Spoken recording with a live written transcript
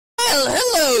Well,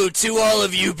 hello to all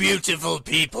of you beautiful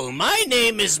people. My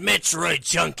name is Metroid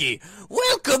Chunky.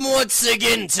 Welcome once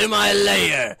again to my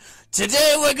lair.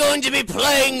 Today we're going to be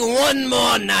playing One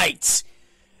More Night.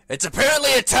 It's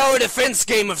apparently a tower defense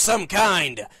game of some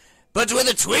kind, but with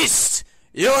a twist.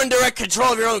 You're in direct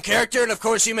control of your own character, and of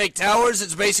course you make towers.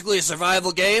 It's basically a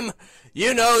survival game.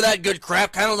 You know that good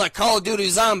crap, kind of like Call of Duty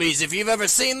Zombies, if you've ever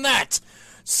seen that.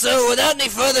 So without any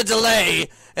further delay,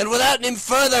 and without any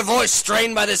further voice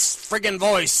strained by this friggin'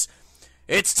 voice,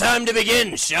 it's time to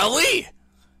begin, shall we?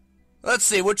 Let's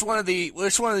see, which one of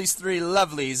these three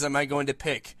lovelies am I going to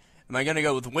pick? Am I going to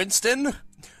go with Winston,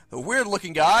 the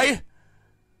weird-looking guy,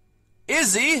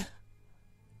 Izzy,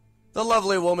 the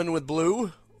lovely woman with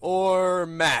blue, or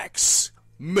Max?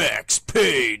 Max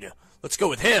Payne. Let's go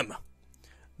with him.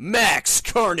 Max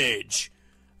Carnage.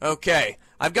 Okay,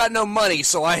 I've got no money,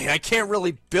 so I can't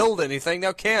really build anything,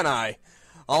 now can I?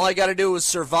 All I gotta do is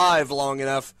survive long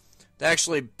enough to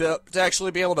actually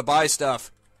be able to buy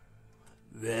stuff.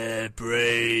 Red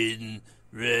brain,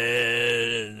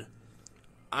 red.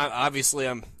 Obviously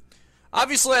I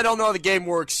don't know how the game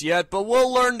works yet, but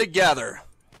we'll learn together.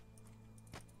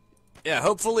 Yeah,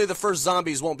 hopefully the first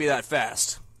zombies won't be that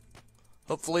fast.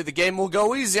 Hopefully the game will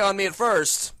go easy on me at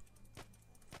first.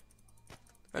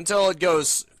 Until it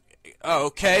goes... Oh,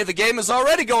 okay, the game is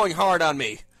already going hard on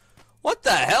me. What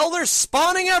the hell? They're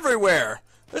spawning everywhere.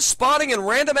 They're spawning in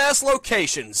random-ass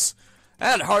locations.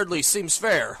 That hardly seems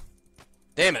fair.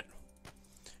 Damn it.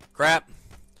 Crap.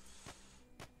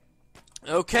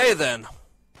 Okay, then.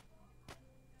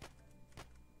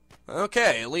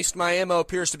 Okay, at least my ammo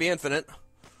appears to be infinite.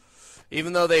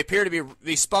 Even though they appear to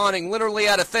be spawning literally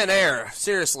out of thin air.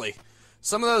 Seriously.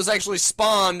 Some of those actually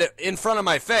spawned in front of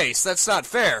my face. That's not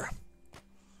fair.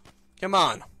 Come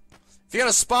on. If you're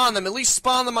gonna spawn them, at least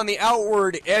spawn them on the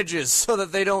outward edges so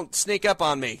that they don't sneak up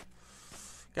on me.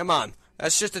 Come on.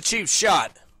 That's just a cheap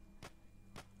shot.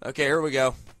 Okay, here we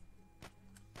go.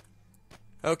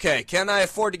 Okay, can I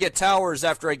afford to get towers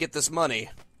after I get this money?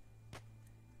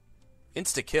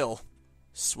 Insta-kill.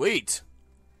 Sweet.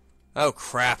 Oh,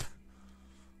 crap.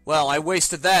 Well, I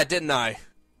wasted that, didn't I?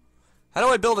 How do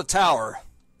I build a tower?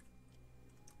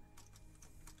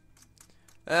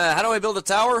 How do I build a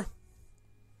tower?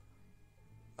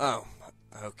 Oh,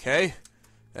 okay.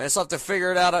 I just have to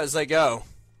figure it out as I go.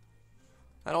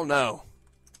 I don't know.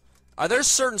 Are there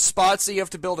certain spots that you have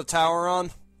to build a tower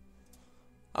on?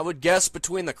 I would guess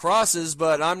between the crosses,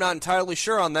 but I'm not entirely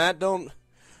sure on that. Don't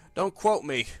quote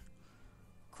me.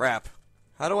 Crap.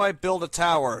 How do I build a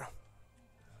tower?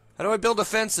 How do I build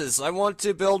defenses? I want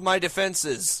to build my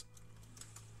defenses.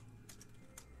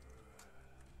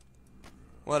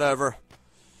 Whatever.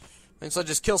 Thinks I'll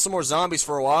just kill some more zombies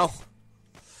for a while.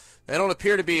 They don't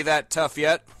appear to be that tough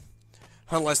yet.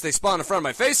 Unless they spawn in front of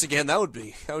my face again, that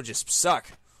would just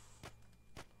suck.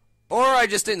 Or I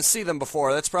just didn't see them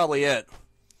before, that's probably it.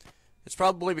 It's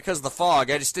probably because of the fog,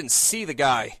 I just didn't see the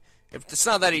guy. It's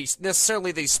not that he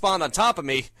spawned on top of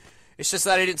me, it's just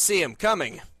that I didn't see him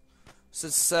coming.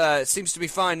 Since it seems to be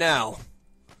fine now.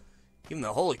 Even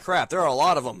though, holy crap, there are a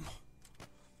lot of them.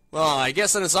 Well, I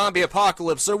guess in a zombie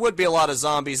apocalypse there would be a lot of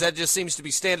zombies. That just seems to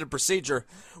be standard procedure,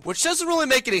 which doesn't really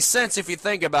make any sense if you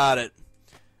think about it.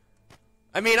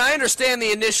 I mean, I understand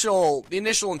the initial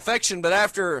infection,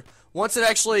 but once it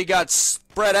actually got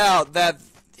spread out that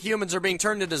humans are being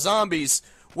turned into zombies,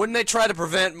 wouldn't they try to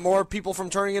prevent more people from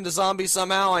turning into zombies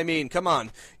somehow? I mean, come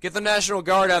on, get the National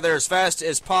Guard out there as fast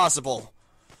as possible.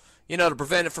 You know, to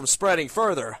prevent it from spreading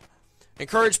further.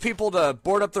 Encourage people to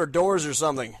board up their doors or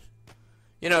something.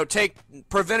 You know, take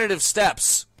preventative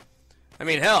steps. I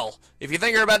mean, hell, if you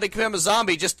think you're about to become a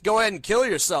zombie, just go ahead and kill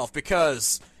yourself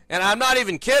because... And I'm not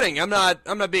even kidding. I'm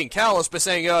not being callous by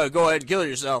saying, oh, go ahead and kill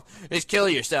yourself. Just kill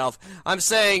yourself. I'm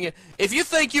saying, if you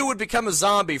think you would become a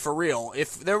zombie for real,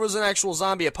 if there was an actual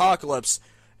zombie apocalypse,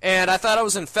 and I thought I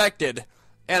was infected,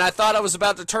 and I thought I was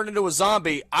about to turn into a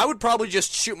zombie, I would probably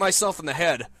just shoot myself in the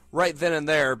head right then and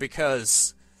there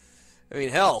because, I mean,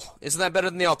 hell, isn't that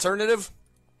better than the alternative?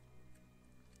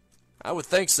 I would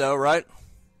think so, right?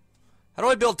 How do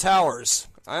I build towers?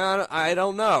 I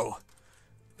don't know.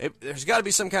 There's got to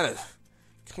be some kind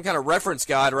of reference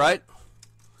guide, right?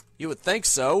 You would think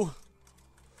so.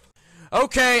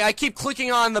 Okay, I keep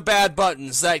clicking on the bad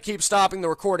buttons that keep stopping the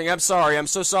recording. I'm sorry. I'm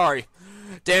so sorry.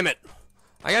 Damn it.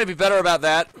 I gotta be better about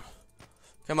that.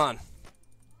 Come on.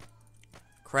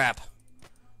 Crap.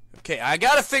 Okay, I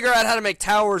gotta figure out how to make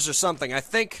towers or something. I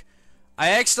think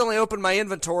I accidentally opened my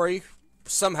inventory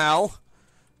somehow.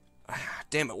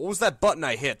 Damn it, what was that button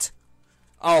I hit?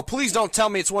 Oh, please don't tell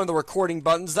me it's one of the recording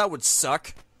buttons. That would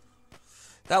suck.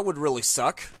 That would really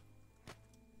suck.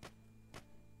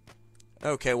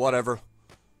 Okay, whatever.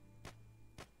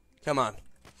 Come on.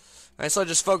 I guess I'll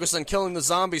just focus on killing the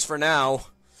zombies for now.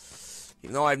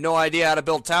 Even though I have no idea how to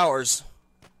build towers.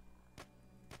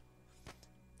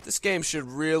 This game should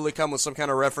really come with some kind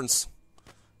of reference.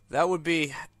 That would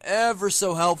be ever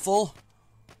so helpful.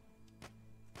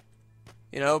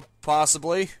 You know,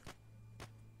 possibly.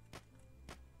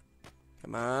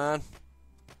 Come on.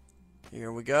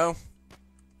 Here we go.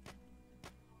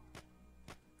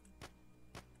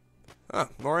 Huh,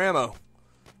 more ammo.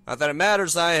 Not that it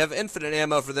matters, I have infinite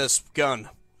ammo for this gun.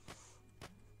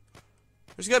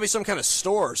 There's gotta be some kind of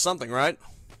store or something, right?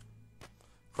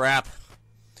 Crap.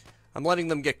 I'm letting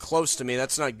them get close to me,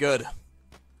 that's not good.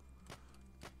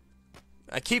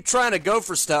 I keep trying to go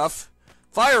for stuff.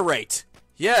 Fire rate!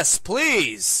 Yes,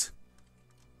 please!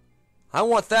 I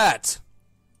want that.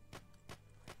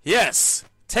 Yes!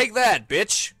 Take that,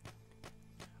 bitch!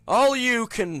 All you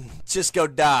can just go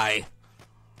die.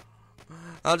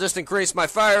 I'll just increase my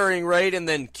firing rate and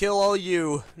then kill all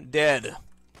you dead.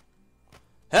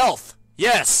 Health!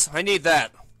 Yes, I need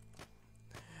that.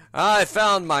 I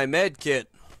found my med kit.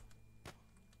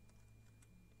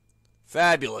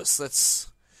 Fabulous.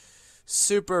 That's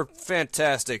super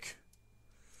fantastic.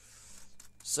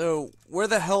 So, where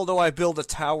the hell do I build a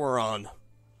tower on?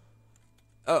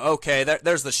 Oh, okay,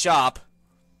 there's the shop.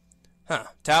 Huh,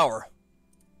 tower.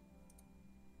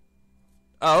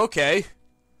 Oh, okay.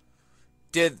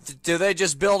 Do they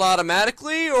just build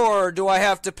automatically, or do I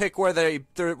have to pick where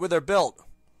they're built?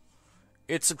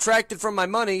 It's subtracted from my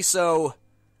money, so...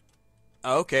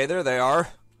 Okay, there they are.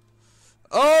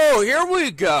 Oh, here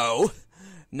we go.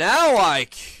 Now I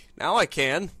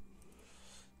can.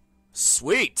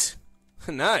 Sweet.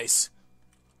 Nice.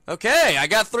 Okay, I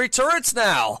got 3 turrets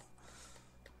now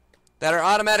that are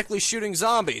automatically shooting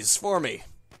zombies for me.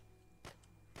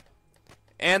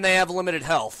 And they have limited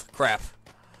health. Crap.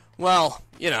 Well,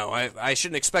 you know, I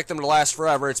shouldn't expect them to last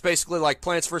forever. It's basically like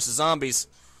Plants vs. Zombies.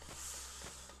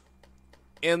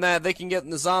 In that they can get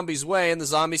in the zombies' way and the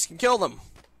zombies can kill them.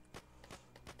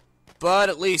 But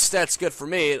at least that's good for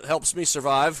me. It helps me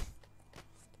survive.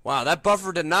 Wow, that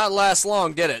buffer did not last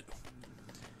long, did it?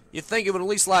 You'd think it would at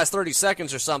least last 30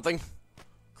 seconds or something.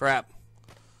 Crap.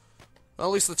 Well,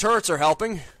 at least the turrets are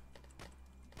helping.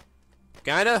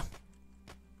 Kinda.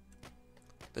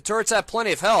 The turrets have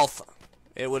plenty of health.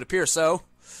 It would appear so.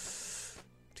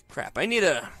 Crap,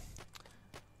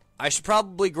 I should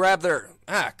probably grab their...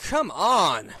 Ah, come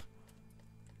on!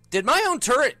 Did my own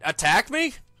turret attack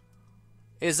me?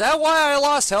 Is that why I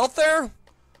lost health there?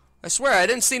 I swear, I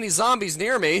didn't see any zombies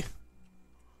near me.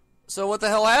 So what the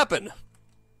hell happened?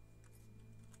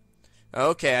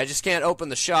 Okay, I just can't open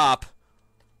the shop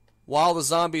while the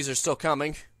zombies are still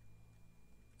coming.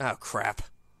 Oh, crap.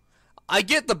 I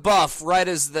get the buff right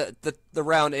as the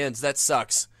round ends. That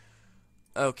sucks.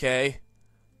 Okay.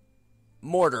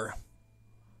 Mortar.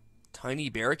 Tiny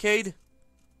barricade?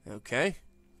 Okay.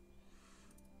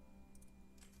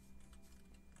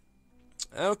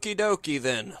 Okie dokie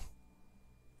then.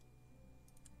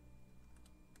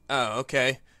 Oh,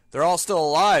 okay. They're all still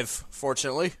alive,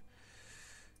 fortunately.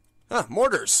 Huh,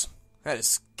 mortars. That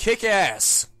is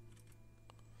kick-ass.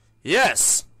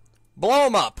 Yes! Blow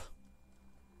them up.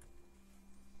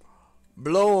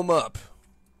 Blow them up.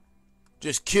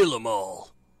 Just kill them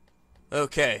all.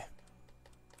 Okay.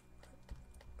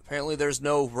 Apparently there's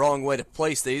no wrong way to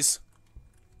place these.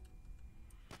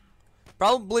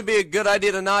 Probably be a good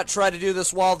idea to not try to do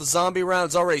this while the zombie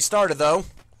round's already started, though.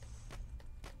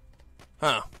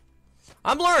 Huh.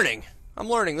 I'm learning.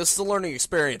 This is a learning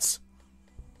experience.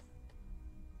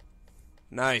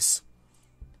 Nice.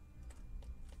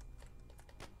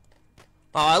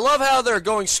 Oh, I love how they're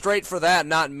going straight for that,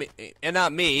 not me,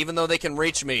 even though they can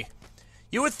reach me.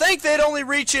 You would think they'd only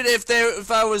reach it if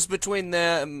it was between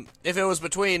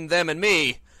them and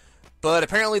me, but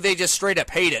apparently they just straight up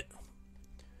hate it.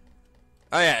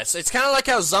 Oh yes, it's kind of like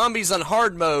how zombies on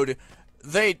hard mode,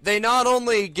 they not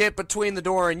only get between the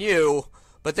door and you,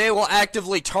 but they will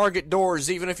actively target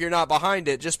doors even if you're not behind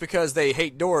it, just because they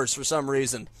hate doors for some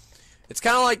reason. It's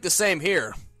kind of like the same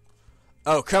here.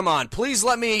 Oh, come on. Please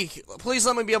let me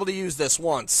be able to use this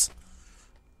once.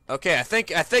 Okay, I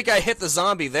think I hit the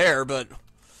zombie there, but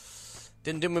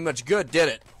didn't do me much good, did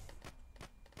it?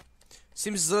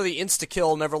 Seems as though the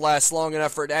insta-kill never lasts long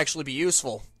enough for it to actually be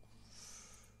useful.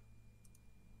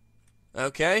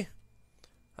 Okay.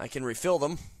 I can refill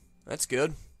them. That's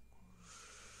good.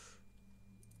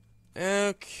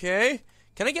 Okay.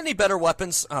 Can I get any better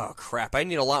weapons? Oh, crap. I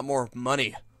need a lot more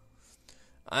money.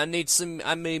 I need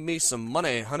me some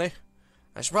money, honey.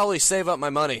 I should probably save up my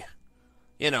money.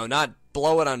 You know, not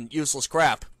blow it on useless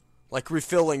crap. Like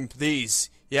refilling these.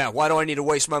 Yeah, why do I need to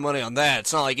waste my money on that?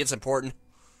 It's not like it's important.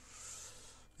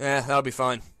 Yeah, that'll be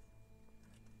fine.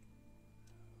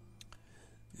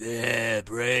 Yeah,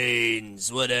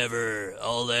 brains, whatever,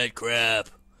 all that crap.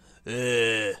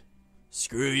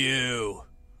 Screw you.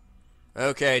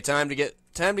 Okay, time to get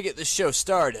this show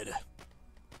started.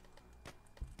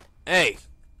 Hey,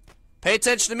 pay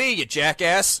attention to me, you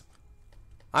jackass.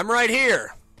 I'm right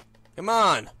here. Come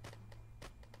on.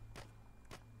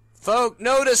 Folk,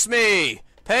 notice me.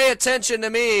 Pay attention to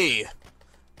me.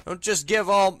 Don't just give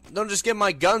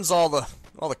my guns all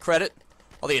the credit,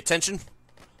 all the attention.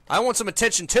 I want some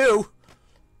attention too.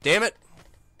 Damn it.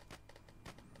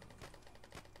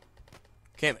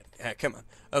 Come on.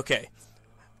 Okay.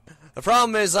 The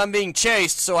problem is I'm being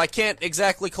chased, so I can't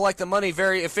exactly collect the money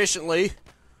very efficiently.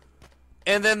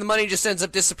 And then the money just ends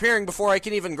up disappearing before I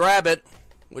can even grab it,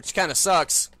 which kind of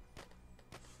sucks.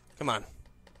 Come on.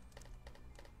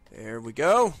 There we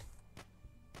go.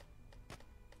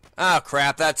 Oh,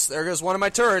 crap. There goes one of my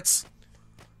turrets.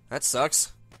 That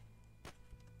sucks.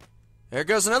 There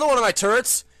goes another one of my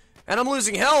turrets. And I'm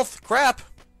losing health. Crap.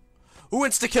 Ooh,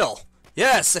 insta-kill.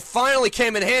 Yes, it finally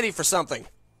came in handy for something.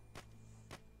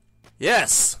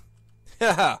 Yes.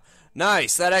 Haha.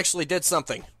 Nice. That actually did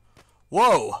something.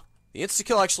 Whoa. The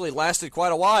insta-kill actually lasted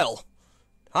quite a while.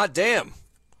 Hot damn.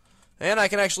 And I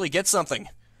can actually get something.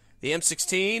 The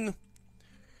M16.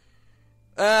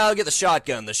 I'll get the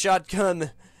shotgun. The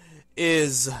shotgun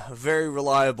is very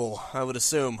reliable, I would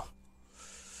assume.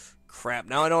 Crap,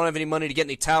 now I don't have any money to get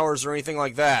any towers or anything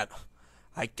like that.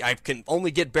 I can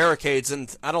only get barricades,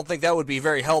 and I don't think that would be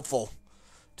very helpful,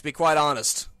 to be quite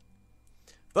honest.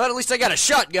 But at least I got a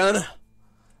shotgun.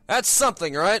 That's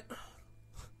something, right?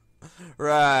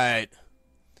 Right.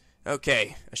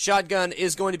 Okay, a shotgun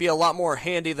is going to be a lot more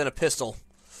handy than a pistol.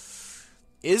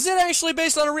 Is it actually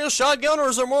based on a real shotgun, or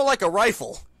is it more like a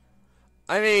rifle?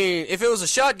 I mean, if it was a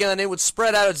shotgun, it would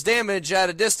spread out its damage at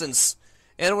a distance,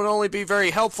 and it would only be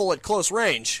very helpful at close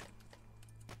range.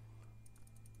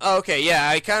 Okay, yeah,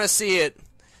 I kind of see it.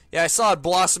 Yeah, I saw it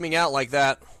blossoming out like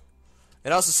that.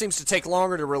 It also seems to take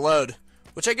longer to reload,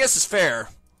 which I guess is fair.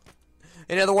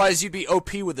 And otherwise, you'd be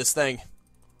OP with this thing.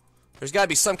 There's got to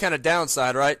be some kind of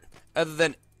downside, right? Other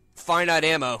than finite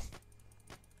ammo.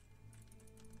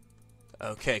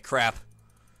 Okay, crap.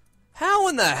 How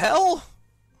in the hell?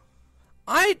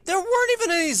 There weren't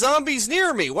even any zombies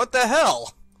near me. What the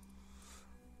hell?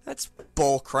 That's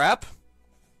bull crap.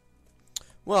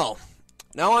 Well,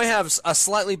 now I have a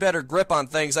slightly better grip on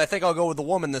things. I think I'll go with the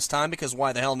woman this time, because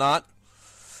why the hell not?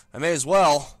 I may as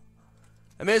well.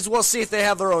 I may as well see if they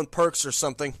have their own perks or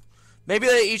something. Maybe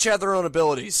they each have their own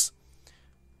abilities.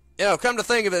 You know, come to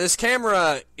think of it, this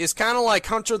camera is kind of like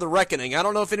Hunter the Reckoning. I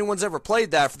don't know if anyone's ever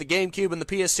played that for the GameCube and the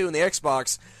PS2 and the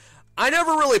Xbox. I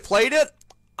never really played it.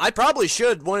 I probably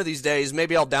should one of these days.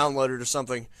 Maybe I'll download it or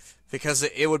something, because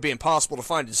it would be impossible to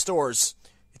find in stores.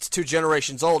 It's 2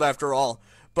 generations old after all.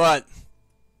 But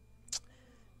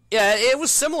yeah, it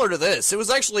was similar to this.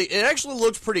 It actually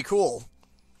looked pretty cool.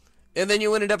 And then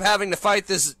you ended up having to fight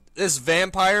this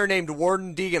vampire named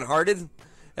Warden Deegan Hearted.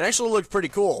 It actually looked pretty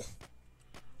cool.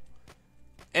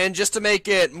 And just to make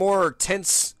it more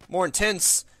intense,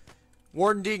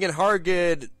 Warden Deegan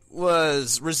Hearted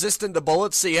was resistant to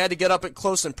bullets, so you had to get up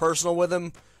close and personal with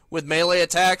him with melee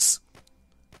attacks.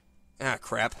 Ah,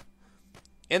 crap.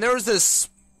 And there was this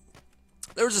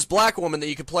black woman that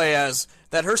you could play as,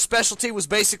 that her specialty was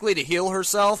basically to heal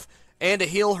herself and to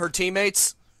heal her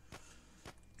teammates.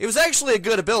 It was actually a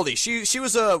good ability. She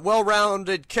was a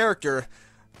well-rounded character,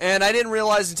 and I didn't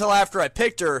realize until after I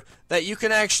picked her that you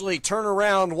can actually turn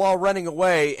around while running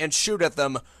away and shoot at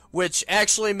them, which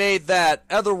actually made that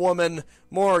other woman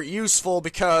more useful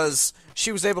because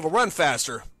she was able to run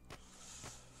faster.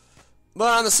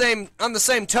 But on the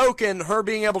same token, her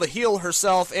being able to heal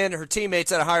herself and her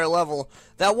teammates at a higher level,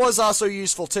 that was also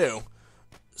useful too.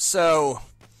 So,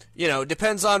 you know, it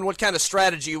depends on what kind of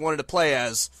strategy you wanted to play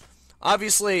as.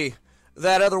 Obviously,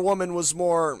 that other woman was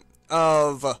more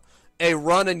of a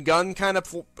run and gun kind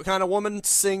of woman,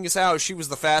 seeing as how she was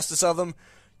the fastest of them.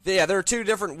 Yeah, there are 2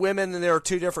 different women and there are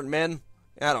 2 different men.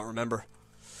 I don't remember.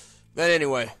 But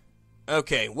anyway,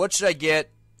 okay, what should I get?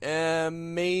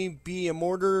 Maybe a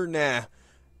mortar? Nah.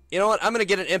 You know what? I'm going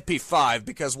to get an MP5,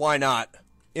 because why not?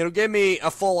 It'll give me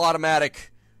a full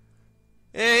automatic.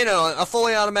 You know, a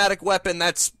fully automatic weapon,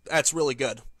 that's really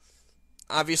good.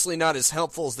 Obviously not as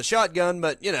helpful as the shotgun,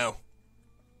 but, you know.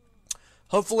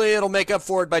 Hopefully it'll make up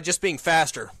for it by just being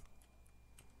faster.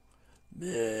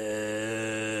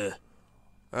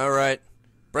 Alright.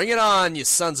 Bring it on, you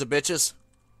sons of bitches.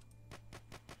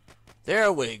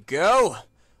 There we go.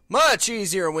 Much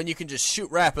easier when you can just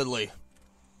shoot rapidly.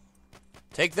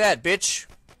 Take that, bitch.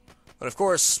 But of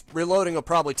course, reloading will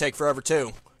probably take forever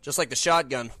too. Just like the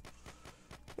shotgun.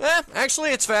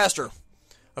 Actually, it's faster.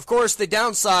 Of course, the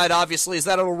downside, obviously, is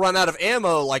that it'll run out of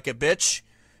ammo like a bitch.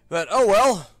 But, oh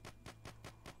well.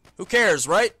 Who cares,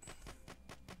 right?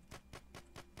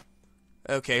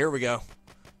 Okay, here we go.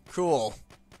 Cool.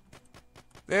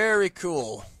 Very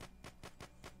cool.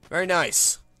 Very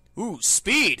nice. Ooh,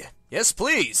 speed. Yes,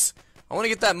 please. I want to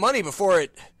get that money before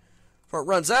it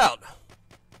runs out.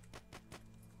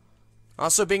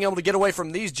 Also, being able to get away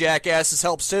from these jackasses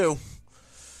helps too.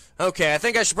 Okay, I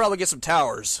think I should probably get some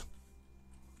towers.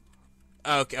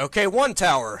 Okay, one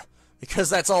tower, because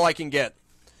that's all I can get.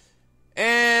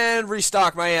 And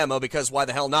restock my ammo, because why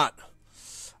the hell not?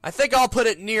 I think I'll put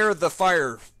it near the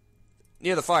fire.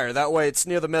 That way it's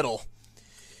near the middle.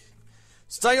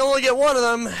 Since I can only get one of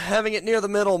them, having it near the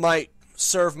middle might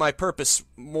serve my purpose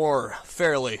more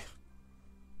fairly.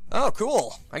 Oh,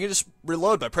 cool. I can just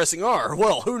reload by pressing R.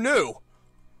 Well, who knew?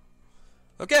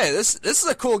 Okay, this is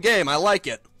a cool game. I like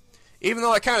it. Even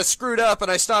though I kind of screwed up and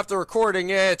I stopped the recording,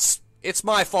 it's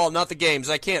my fault, not the game's.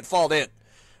 I can't fault it.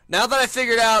 Now that I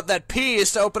figured out that P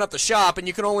is to open up the shop, and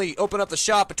you can only open up the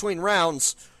shop between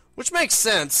rounds, which makes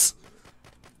sense.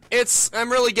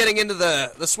 I'm really getting into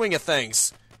the swing of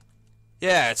things.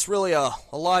 Yeah, it's really a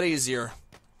lot easier.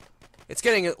 It's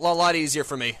getting a lot easier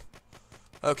for me.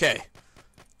 Okay.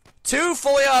 2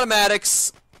 fully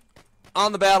automatics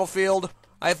on the battlefield.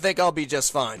 I think I'll be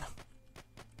just fine.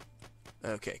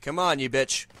 Okay, come on, you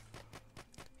bitch.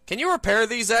 Can you repair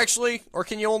these, actually? Or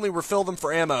can you only refill them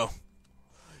for ammo?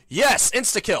 Yes!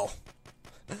 Insta-kill!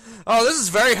 Oh, this is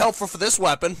very helpful for this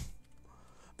weapon.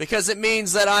 Because it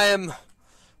means that I am...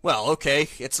 Well, okay,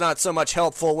 it's not so much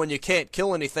helpful when you can't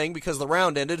kill anything because the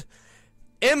round ended.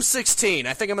 M16,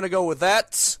 I think I'm going to go with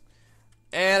that.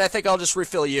 And I think I'll just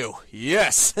refill you.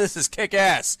 Yes, this is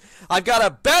kick-ass. I've got a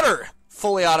better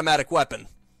fully automatic weapon.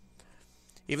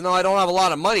 Even though I don't have a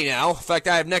lot of money now. In fact,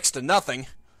 I have next to nothing.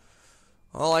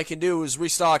 All I can do is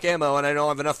restock ammo, and I don't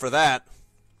have enough for that.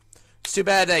 It's too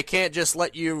bad they can't just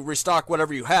let you restock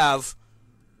whatever you have.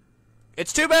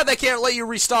 It's too bad they can't let you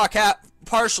restock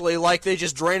partially, like they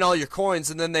just drain all your coins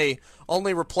and then they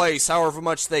only replace however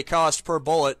much they cost per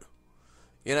bullet.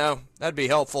 You know, that'd be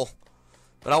helpful.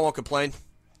 But I won't complain.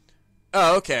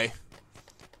 Oh, okay.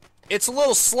 It's a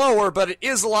little slower, but it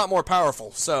is a lot more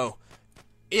powerful, so,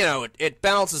 you know, it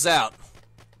balances out.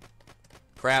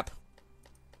 Crap.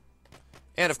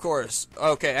 And of course,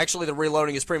 okay, actually the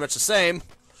reloading is pretty much the same.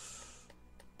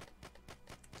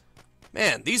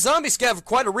 Man, these zombies have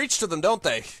quite a reach to them, don't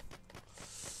they?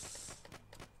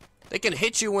 They can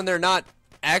hit you when they're not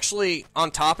actually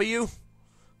on top of you.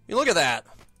 You look at that.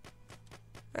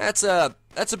 That's a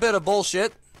bit of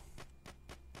bullshit.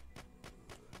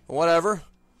 Whatever.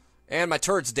 And my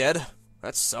turret's dead.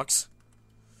 That sucks.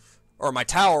 Or my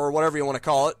tower, or whatever you want to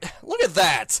call it. Look at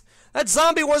that! That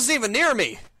zombie wasn't even near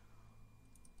me!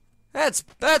 That's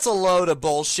a load of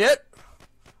bullshit.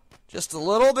 Just a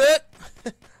little bit.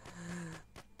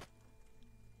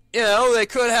 You know, they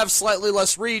could have slightly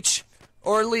less reach,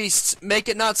 or at least make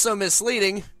it not so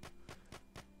misleading.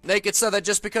 Make it so that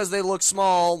just because they look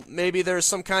small, maybe there's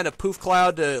some kind of poof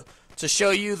cloud to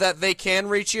show you that they can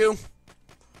reach you.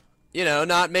 You know,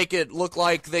 not make it look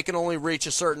like they can only reach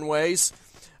a certain ways.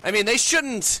 I mean, they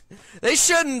shouldn't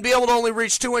be able to only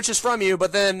reach 2 inches from you,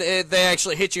 but then they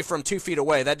actually hit you from 2 feet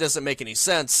away. That doesn't make any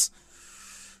sense.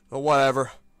 But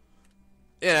whatever.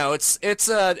 You know, it's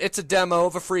a demo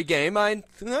of a free game. I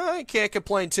can't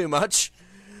complain too much.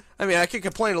 I mean, I can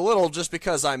complain a little just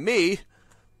because I'm me,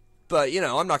 but you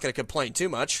know, I'm not going to complain too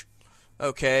much.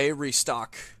 Okay,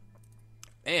 restock.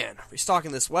 Man,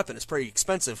 restocking this weapon is pretty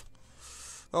expensive.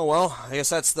 Oh well, I guess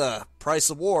that's the price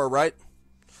of war, right?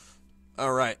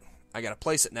 Alright, I gotta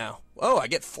place it now. Oh, I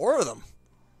get 4 of them.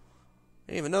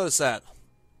 Didn't even notice that.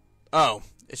 Oh,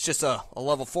 it's just a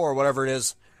level 4 or whatever it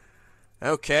is.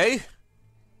 Okay.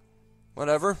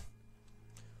 Whatever.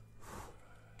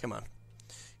 Come on.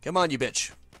 Come on, you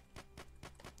bitch.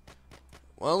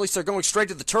 Well, at least they're going straight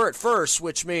to the turret first,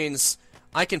 which means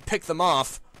I can pick them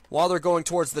off while they're going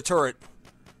towards the turret.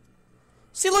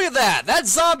 See, look at that! That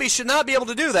zombie should not be able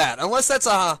to do that, unless that's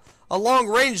a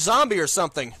long-range zombie or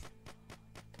something.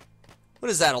 What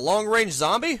is that, a long-range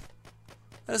zombie?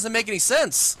 That doesn't make any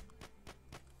sense.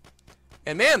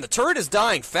 And man, the turret is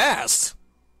dying fast.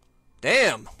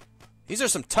 Damn. These are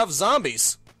some tough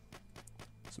zombies.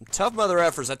 Some tough mother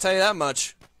effers, I tell you that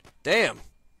much. Damn.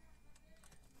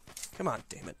 Come on,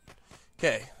 damn it.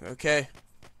 Okay, okay.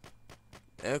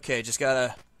 Okay, just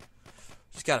gotta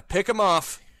pick them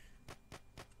off.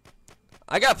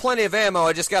 I got plenty of ammo,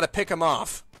 I just gotta pick them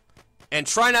off. and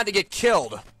try not to get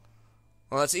killed.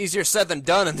 Well, that's easier said than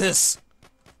done in this.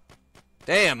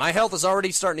 Damn, my health is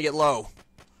already starting to get low.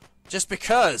 Just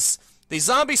because. These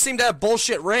zombies seem to have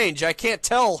bullshit range. I can't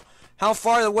tell how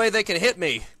far away they can hit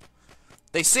me.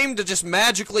 They seem to just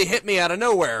magically hit me out of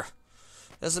nowhere.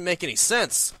 Doesn't make any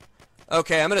sense.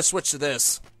 Okay, I'm gonna switch to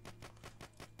this.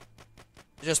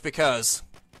 Just because.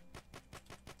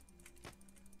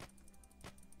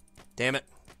 Damn it.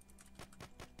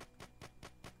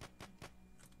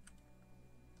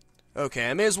 Okay,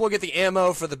 I may as well get the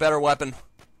ammo for the better weapon.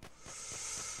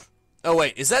 Oh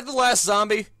wait, is that the last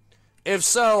zombie? If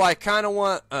so, I kinda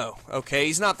want... Oh, okay,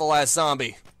 he's not the last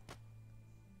zombie.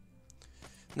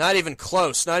 Not even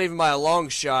close, not even by a long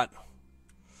shot.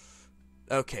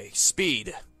 Okay,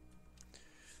 speed.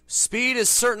 Speed is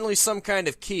certainly some kind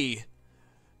of key.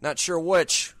 Not sure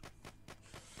which.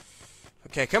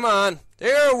 Okay, come on.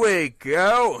 There we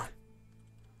go.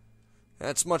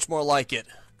 That's much more like it.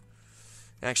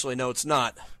 Actually, no, it's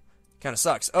not. Kinda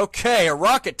sucks. Okay, a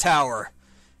rocket tower.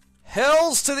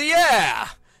 Hells to the yeah!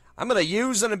 I'm gonna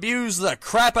use and abuse the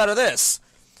crap out of this.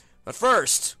 But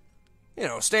first, you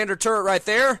know, standard turret right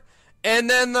there. And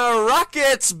then the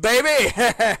rockets, baby!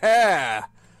 Yeah,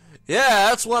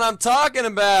 that's what I'm talking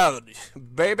about,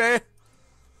 baby.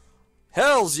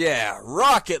 Hells yeah,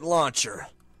 rocket launcher.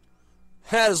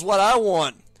 That is what I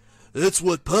want. That's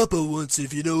what Papa wants,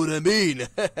 if you know what I mean.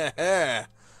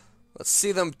 Let's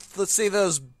see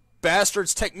those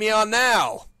bastards take me on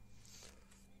now.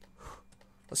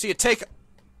 Let's see you take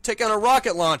on a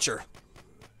rocket launcher.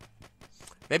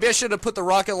 Maybe I should have put the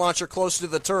rocket launcher closer to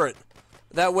the turret.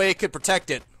 That way it could protect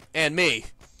it. And me.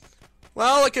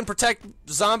 Well, it can protect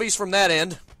zombies from that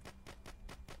end.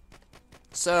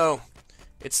 So,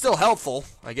 it's still helpful,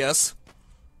 I guess.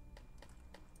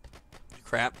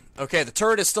 Crap. Okay, the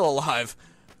turret is still alive.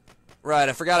 Right,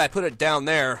 I forgot I put it down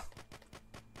there.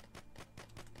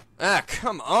 Ah,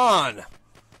 come on.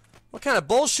 What kind of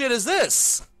bullshit is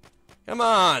this? Come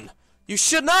on. You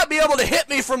should not be able to hit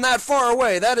me from that far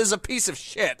away. That is a piece of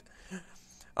shit.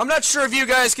 I'm not sure if you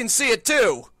guys can see it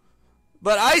too,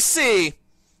 but I see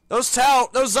those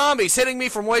zombies hitting me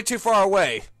from way too far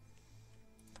away.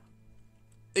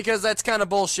 Because that's kind of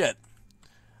bullshit.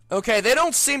 Okay, they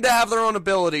don't seem to have their own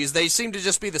abilities. They seem to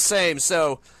just be the same,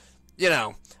 so, you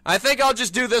know. I think I'll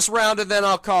just do this round and then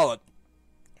I'll call it.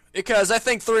 Because I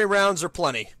think 3 rounds are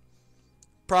plenty.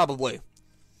 Probably.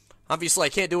 Obviously, I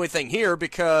can't do anything here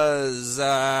because,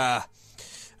 I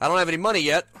don't have any money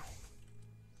yet.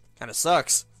 Kinda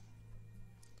sucks.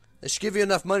 They should give you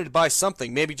enough money to buy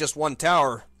something. Maybe just 1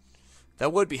 tower.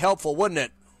 That would be helpful, wouldn't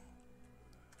it?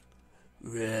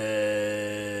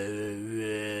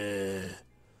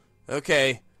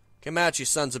 Okay. Come out, you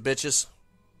sons of bitches.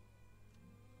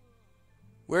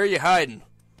 Where are you hiding?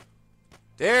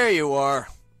 There you are.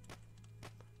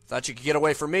 Thought you could get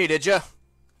away from me, did ya?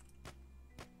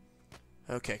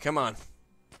 Okay, come on.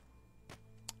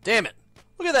 Damn it.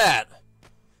 Look at that.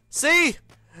 See?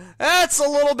 That's a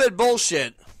little bit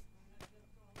bullshit.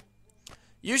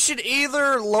 You should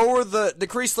either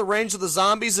decrease the range of the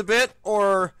zombies a bit,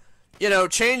 or, you know,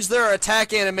 change their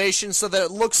attack animation so that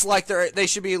it looks like they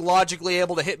should be logically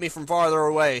able to hit me from farther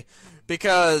away.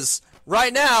 Because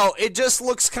right now, it just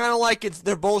looks kind of like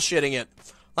they're bullshitting it.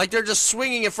 Like they're just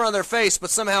swinging in front of their face, but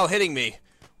somehow hitting me.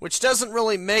 Which doesn't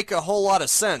really make a whole lot of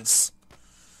sense.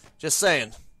 Just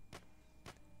saying.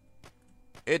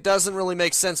 It doesn't really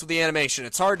make sense with the animation.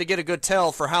 It's hard to get a good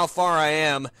tell for how far I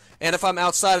am, and if I'm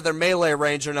outside of their melee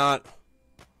range or not.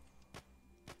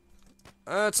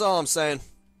 That's all I'm saying.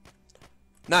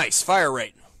 Nice, fire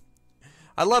rate.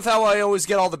 I love how I always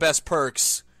get all the best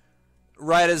perks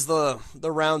right as the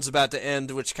round's about to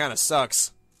end, which kind of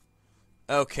sucks.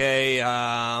 Okay,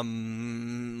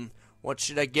 what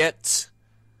should I get?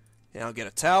 Yeah, I'll get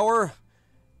a tower.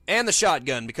 And the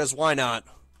shotgun, because why not?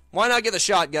 Why not get the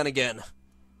shotgun again?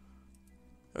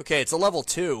 Okay, it's a level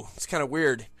 2. It's kind of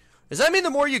weird. Does that mean the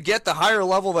more you get, the higher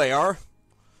level they are?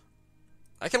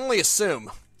 I can only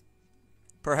assume.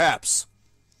 Perhaps.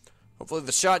 Hopefully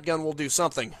the shotgun will do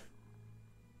something.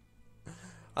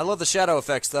 I love the shadow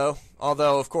effects, though.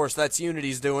 Although, of course, that's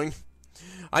Unity's doing.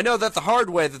 I know that the hard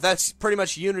way that's pretty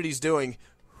much Unity's doing.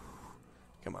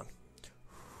 Come on.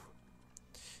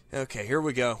 Okay, here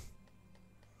we go.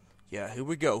 Yeah, here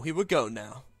we go. Here we go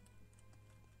now.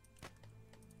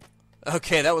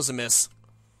 Okay, that was a miss.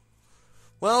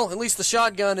 Well, at least the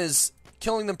shotgun is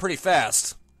killing them pretty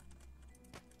fast.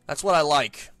 That's what I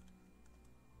like.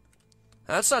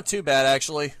 That's not too bad,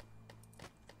 actually.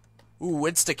 Ooh,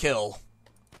 insta-kill.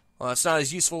 Well, that's not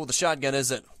as useful with the shotgun, is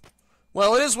it?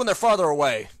 Well, it is when they're farther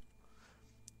away.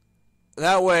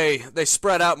 That way, they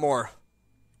spread out more.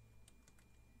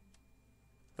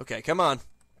 Okay, come on.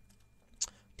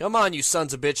 Come on, you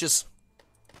sons of bitches.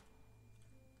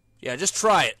 Yeah, just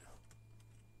try it.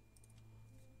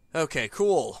 Okay,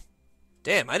 cool.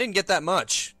 Damn, I didn't get that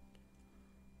much.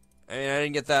 I mean, I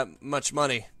didn't get that much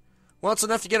money. Well, it's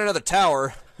enough to get another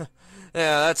tower. Yeah,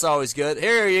 that's always good.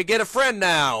 Here, you get a friend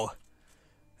now.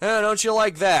 Don't you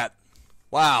like that?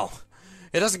 Wow.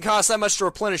 It doesn't cost that much to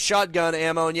replenish shotgun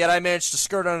ammo, and yet I managed to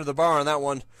skirt under the bar on that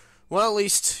one. Well, at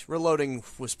least reloading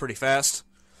was pretty fast.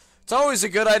 It's always a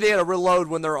good idea to reload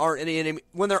when there aren't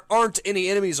any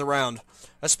enemies around.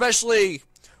 Especially,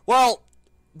 well,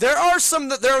 there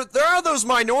are those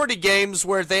minority games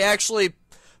where they actually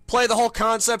play the whole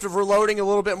concept of reloading a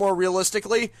little bit more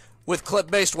realistically with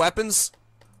clip-based weapons,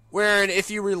 wherein if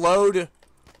you reload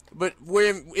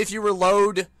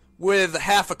with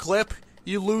half a clip,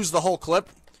 you lose the whole clip.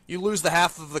 You lose the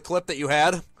half of the clip that you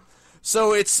had.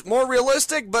 So it's more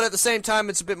realistic, but at the same time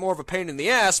it's a bit more of a pain in the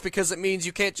ass because it means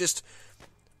you can't just...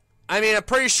 I mean, I'm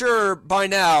pretty sure by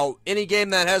now, any game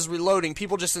that has reloading,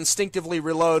 people just instinctively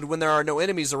reload when there are no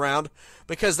enemies around,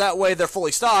 because that way they're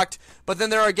fully stocked. But then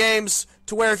there are games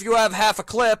to where if you have half a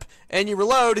clip and you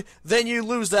reload, then you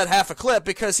lose that half a clip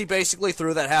because he basically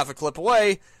threw that half a clip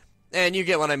away, and you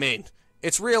get what I mean.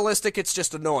 It's realistic, it's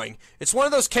just annoying. It's one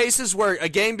of those cases where a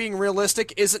game being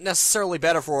realistic isn't necessarily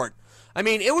better for it. I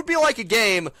mean, it would be like a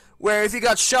game where if you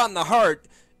got shot in the heart,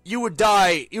 you would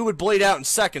die, you would bleed out in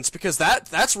seconds, because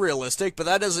that's realistic, but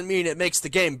that doesn't mean it makes the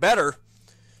game better.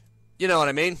 You know what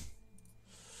I mean?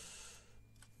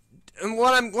 And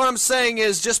what I'm saying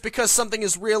is, just because something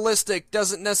is realistic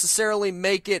doesn't necessarily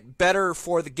make it better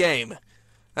for the game.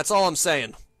 That's all I'm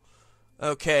saying.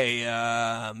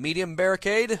 Okay, medium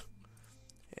barricade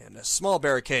and a small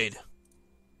barricade.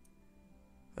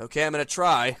 Okay, I'm gonna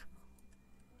try.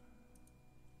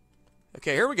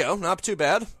 Okay, here we go. Not too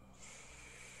bad.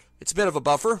 It's a bit of a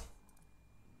buffer.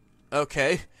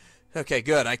 Okay. Okay,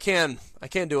 good. I can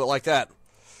do it like that.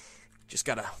 Just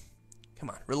gotta... Come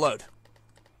on, reload.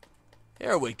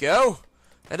 There we go.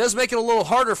 That does make it a little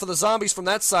harder for the zombies from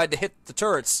that side to hit the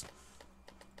turrets.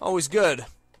 Always good.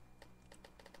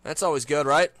 That's always good,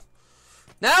 right?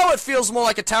 Now it feels more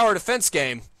like a tower defense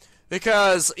game.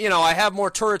 Because, you know, I have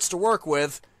more turrets to work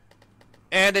with.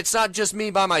 And it's not just me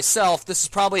by myself. This is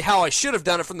probably how I should have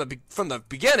done it from the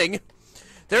beginning.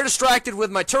 They're distracted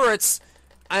with my turrets,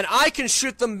 and I can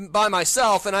shoot them by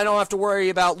myself, and I don't have to worry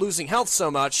about losing health so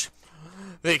much.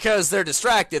 Because they're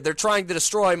distracted. They're trying to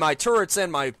destroy my turrets and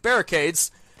my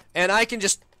barricades, and I can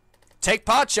just take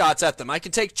pot shots at them. I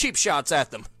can take cheap shots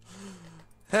at them.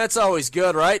 That's always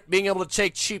good, right? Being able to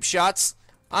take cheap shots.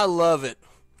 I love it.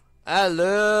 I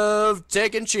love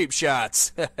taking cheap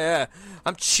shots. I'm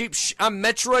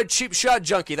Metroid Cheap Shot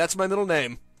Junkie. That's my middle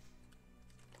name.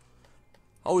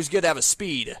 Always good to have a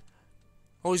speed.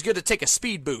 Always good to take a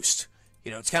speed boost.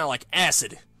 You know, it's kind of like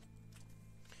acid.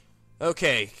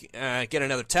 Okay, get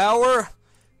another tower.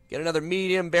 Get another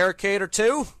medium barricade or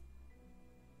two.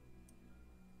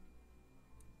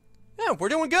 Yeah, we're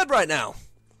doing good right now.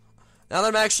 Now that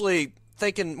I'm actually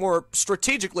thinking more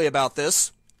strategically about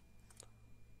this,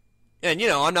 and, you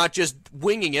know, I'm not just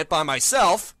winging it by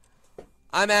myself.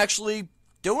 I'm actually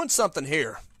doing something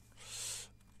here.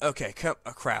 Okay,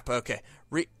 crap, okay.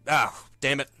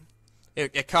 Damn it.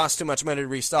 It costs too much money to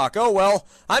restock. Oh, well,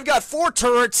 I've got 4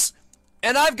 turrets,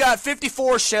 and I've got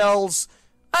 54 shells.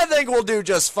 I think we'll do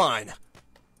just fine.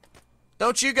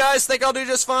 Don't you guys think I'll do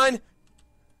just fine?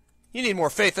 You need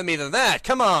more faith in me than that.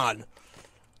 Come on.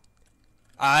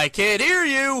 I can't hear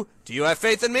you. Do you have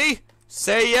faith in me?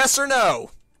 Say yes or no.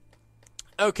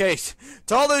 Okay,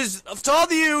 to all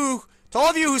of you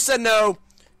who said no,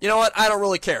 you know what? I don't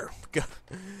really care.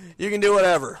 You can do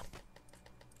whatever.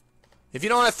 If you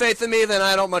don't have faith in me, then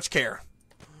I don't much care.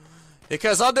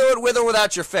 Because I'll do it with or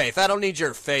without your faith. I don't need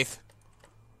your faith.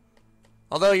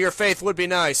 Although your faith would be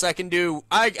nice.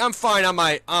 I'm fine on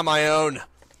my own.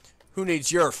 Who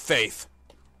needs your faith?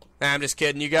 Nah, I'm just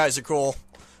kidding. You guys are cool.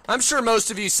 I'm sure most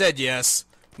of you said yes.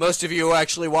 Most of you who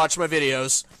actually watch my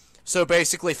videos. So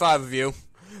basically 5 of you.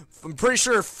 I'm pretty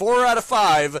sure 4 out of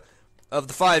 5 of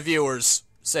the 5 viewers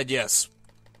said yes.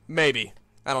 Maybe.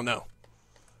 I don't know.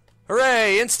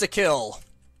 Hooray! Insta-kill!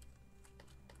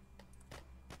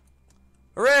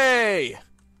 Hooray!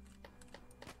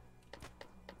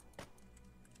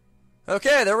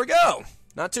 Okay, there we go.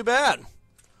 Not too bad.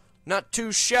 Not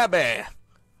too shabby.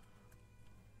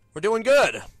 We're doing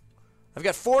good. I've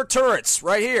got 4 turrets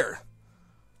right here.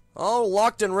 All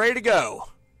locked and ready to go.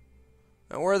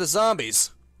 Now, where are the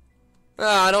zombies?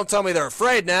 Ah, don't tell me they're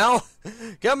afraid now.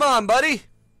 Come on, buddy.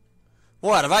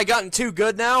 What, have I gotten too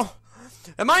good now?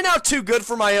 Am I now too good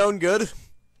for my own good?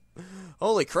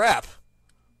 Holy crap.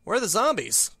 Where are the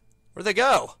zombies? Where'd they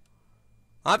go?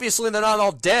 Obviously they're not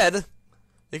all dead,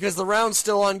 because the round's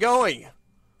still ongoing.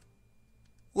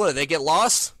 What, did they get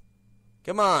lost?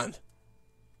 Come on.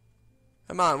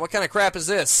 Come on, what kind of crap is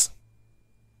this?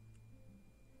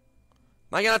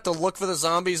 Am I gonna have to look for the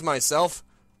zombies myself?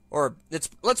 Or,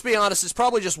 let's be honest, it's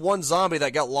probably just one zombie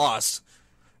that got lost.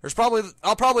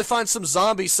 I'll probably find some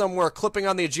zombie somewhere clipping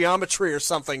on the geometry or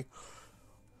something.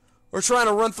 Or trying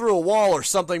to run through a wall or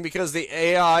something because the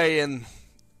AI and...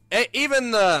 Even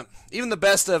the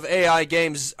best of AI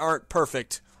games aren't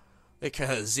perfect.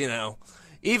 Because, you know,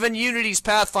 even Unity's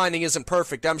pathfinding isn't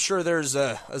perfect. I'm sure there's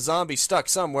a zombie stuck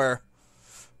somewhere.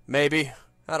 Maybe.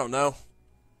 I don't know.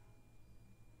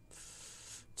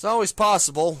 It's always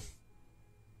possible.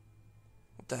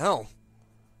 What the hell?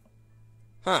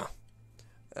 Huh.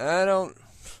 I don't...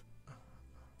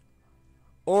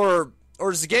 Or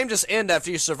does the game just end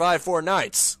after you survive 4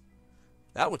 nights?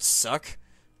 That would suck.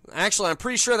 Actually, I'm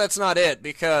pretty sure that's not it,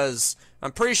 because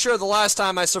I'm pretty sure the last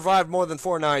time I survived more than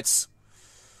 4 nights.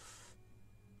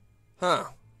 Huh.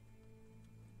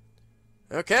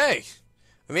 Okay.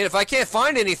 I mean, if I can't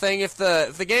find anything, if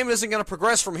the game isn't going to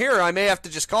progress from here, I may have to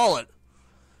just call it.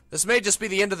 This may just be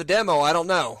the end of the demo, I don't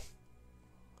know.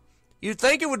 You'd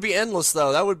think it would be endless,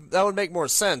 though. That would make more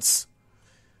sense.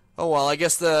 Oh, well, I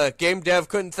guess the game dev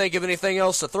couldn't think of anything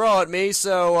else to throw at me,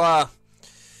 so,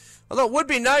 although it would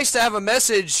be nice to have a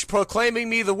message proclaiming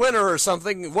me the winner or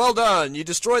something. Well done, you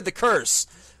destroyed the curse.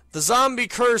 The zombie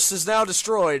curse is now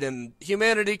destroyed, and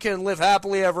humanity can live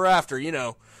happily ever after, you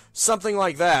know. Something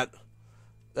like that.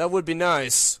 That would be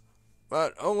nice.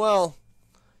 But, oh well.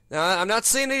 Now, I'm not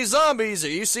seeing any zombies. Are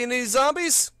you seeing any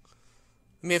zombies?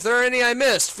 I mean, if there are any I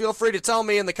missed, feel free to tell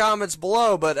me in the comments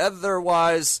below, but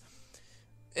otherwise,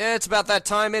 it's about that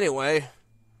time anyway.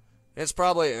 I've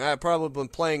probably been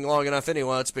playing long enough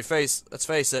anyway, let's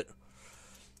face it.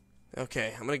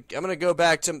 Okay, I'm gonna go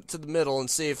back to the middle and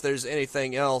see if there's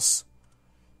anything else.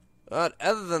 But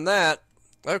other than that,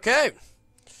 okay.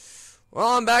 Well,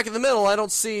 I'm back in the middle. I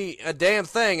don't see a damn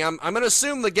thing. I'm gonna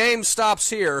assume the game stops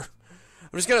here.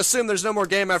 I'm just gonna assume there's no more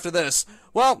game after this.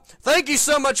 Well, thank you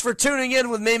so much for tuning in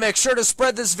with me. Make sure to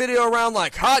spread this video around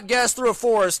like hot gas through a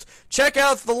forest. Check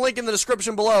out the link in the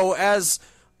description below. As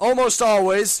almost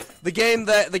always, the game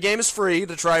is free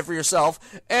to try for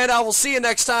yourself. And I will see you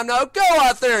next time. Now go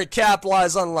out there and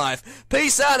capitalize on life.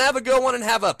 Peace out, have a good one, and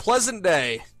have a pleasant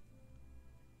day.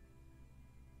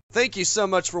 Thank you so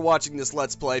much for watching this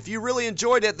Let's Play. If you really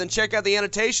enjoyed it, then check out the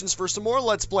annotations for some more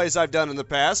Let's Plays I've done in the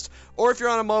past. Or if you're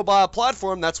on a mobile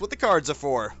platform, that's what the cards are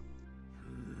for.